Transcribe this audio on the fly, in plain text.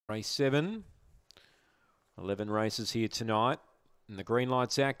Race 7. 11 races here tonight. And the green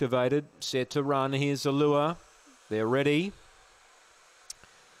light's activated. Set to run. Here's Allure. They're ready.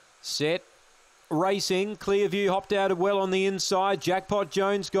 Set. Racing. Clearview hopped out well on the inside. Jackpot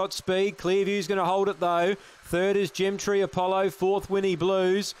Jones got speed. Clearview's going to hold it though. Third is Gemtree Apollo. Fourth, Winnie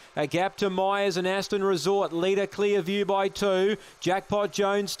Blues. A gap to Myers and Aston Resort. Leader Clearview by 2. Jackpot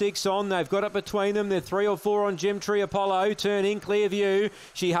Jones sticks on. They've got it between them. They're 3 or 4 on Gemtree Apollo. Turning Clearview.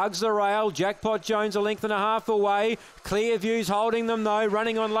 She hugs the rail. Jackpot Jones a length and a half away. Clearview's holding them though.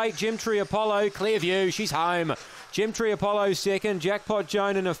 Running on late Gemtree Apollo. Clearview, she's home. Gemtree Apollo second. Jackpot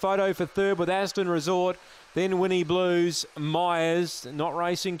Jones in a photo for third with Aston Resort. Then Winnie Blues. Myers not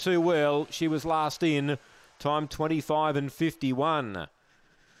racing too well. She was last in. Time 25 and 51.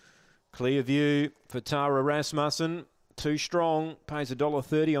 Clearview for Tara Rasmussen. Too strong. Pays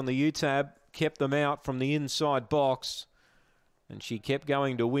 $1.30 on the UTAB. Kept them out from the inside box. And she kept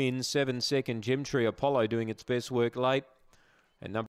going to win. 7 second Gemtree Apollo doing its best work late. And number